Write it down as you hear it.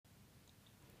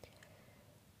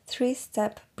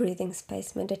3-step breathing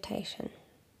space meditation.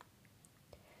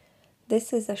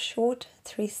 This is a short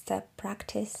 3-step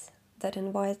practice that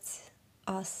invites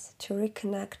us to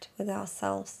reconnect with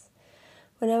ourselves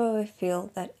whenever we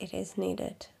feel that it is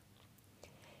needed.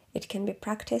 It can be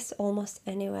practiced almost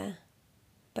anywhere,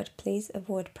 but please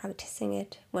avoid practicing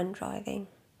it when driving.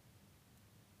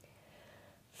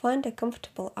 Find a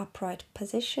comfortable upright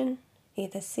position,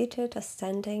 either seated or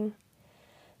standing,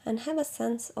 and have a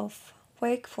sense of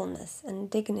wakefulness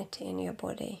and dignity in your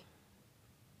body.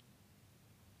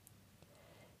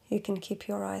 You can keep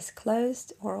your eyes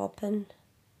closed or open,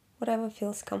 whatever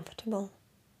feels comfortable.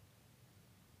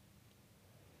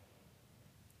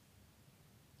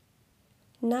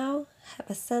 Now have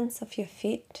a sense of your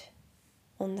feet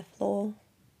on the floor,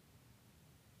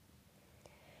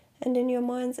 and in your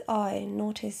mind's eye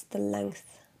notice the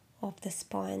length of the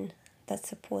spine that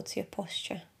supports your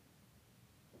posture.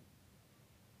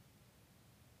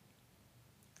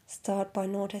 Start by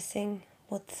noticing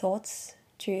what thoughts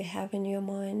do you have in your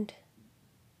mind.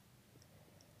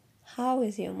 How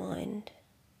is your mind?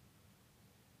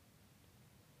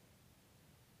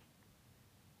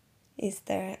 Is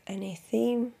there any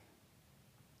theme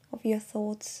of your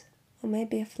thoughts, or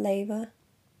maybe a flavor?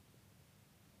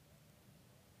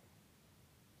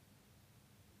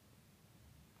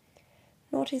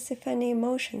 Notice if any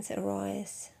emotions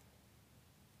arise,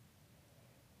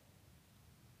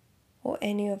 or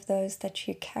any of those that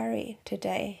you carry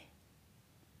today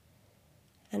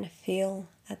and feel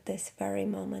at this very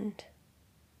moment.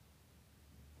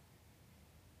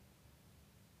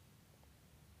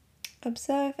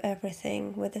 Observe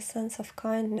everything with a sense of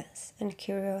kindness and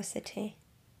curiosity,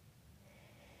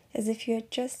 as if you're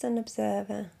just an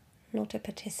observer, not a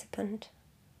participant.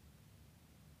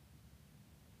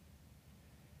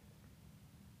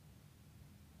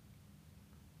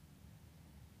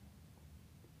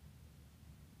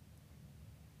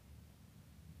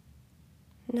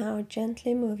 Now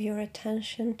gently move your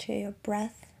attention to your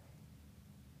breath.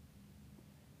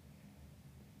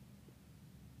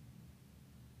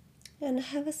 And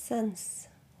have a sense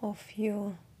of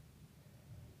your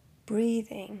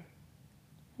breathing.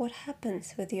 What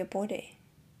happens with your body?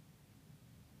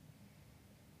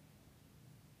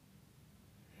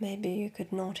 Maybe you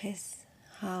could notice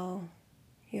how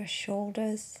your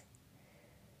shoulders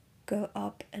go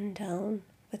up and down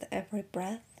with every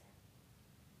breath.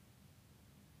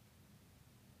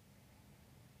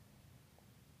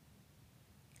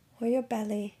 Or your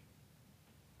belly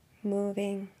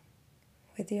moving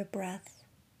with your breath.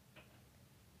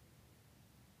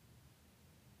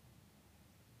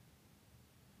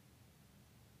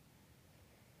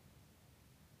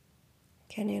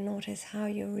 Can you notice how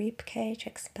your rib cage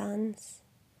expands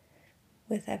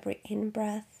with every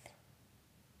in-breath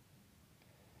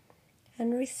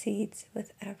and recedes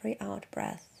with every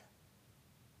out-breath?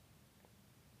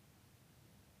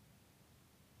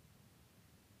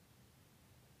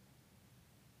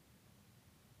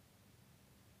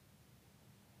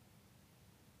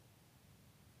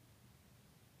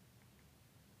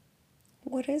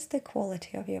 What is the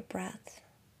quality of your breath?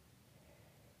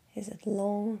 Is it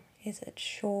long? Is it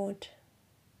short?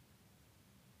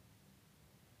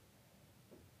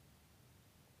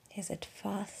 Is it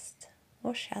fast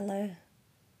or shallow?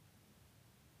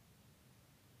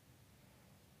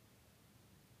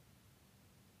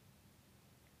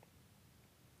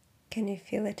 Can you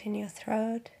feel it in your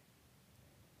throat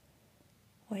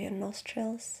or your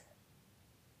nostrils?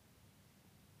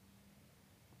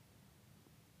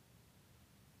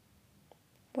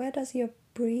 Where does your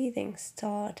breathing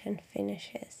start and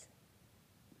finishes?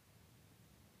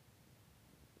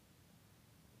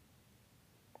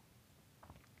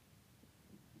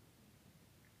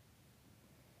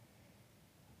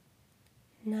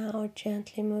 Now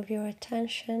gently move your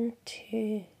attention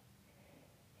to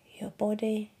your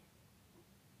body.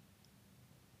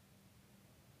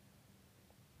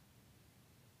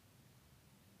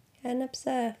 And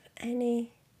observe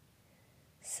any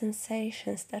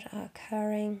sensations that are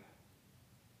occurring.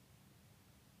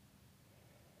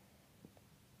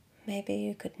 Maybe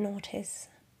you could notice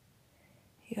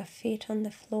your feet on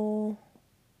the floor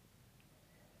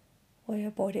or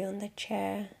your body on the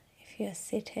chair if you're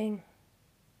sitting.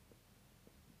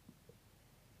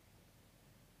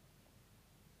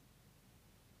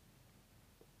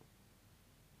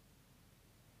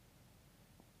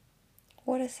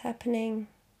 What is happening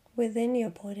within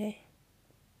your body?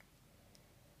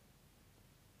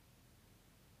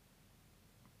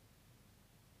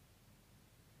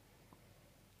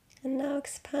 And now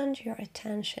expand your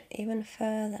attention even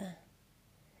further.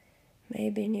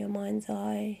 Maybe in your mind's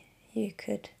eye you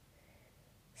could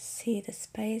See the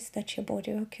space that your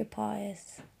body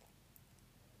occupies.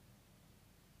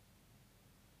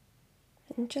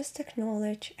 And just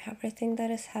acknowledge everything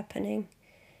that is happening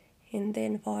in the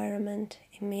environment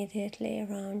immediately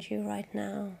around you right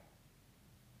now.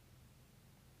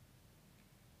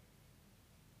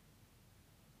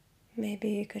 Maybe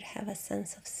you could have a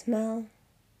sense of smell,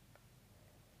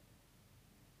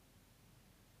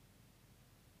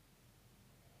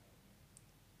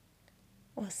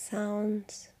 or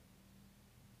sounds,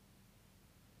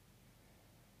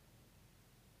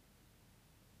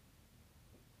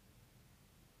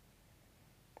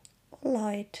 or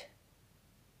light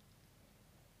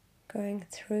going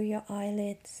through your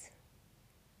eyelids.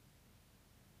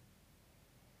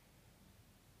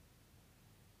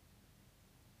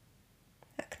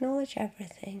 Acknowledge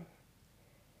everything.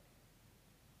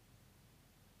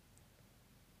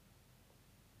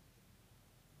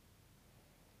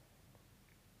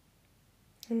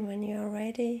 And when you are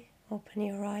ready, open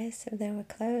your eyes if they were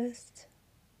closed.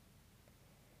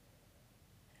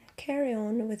 And carry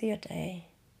on with your day.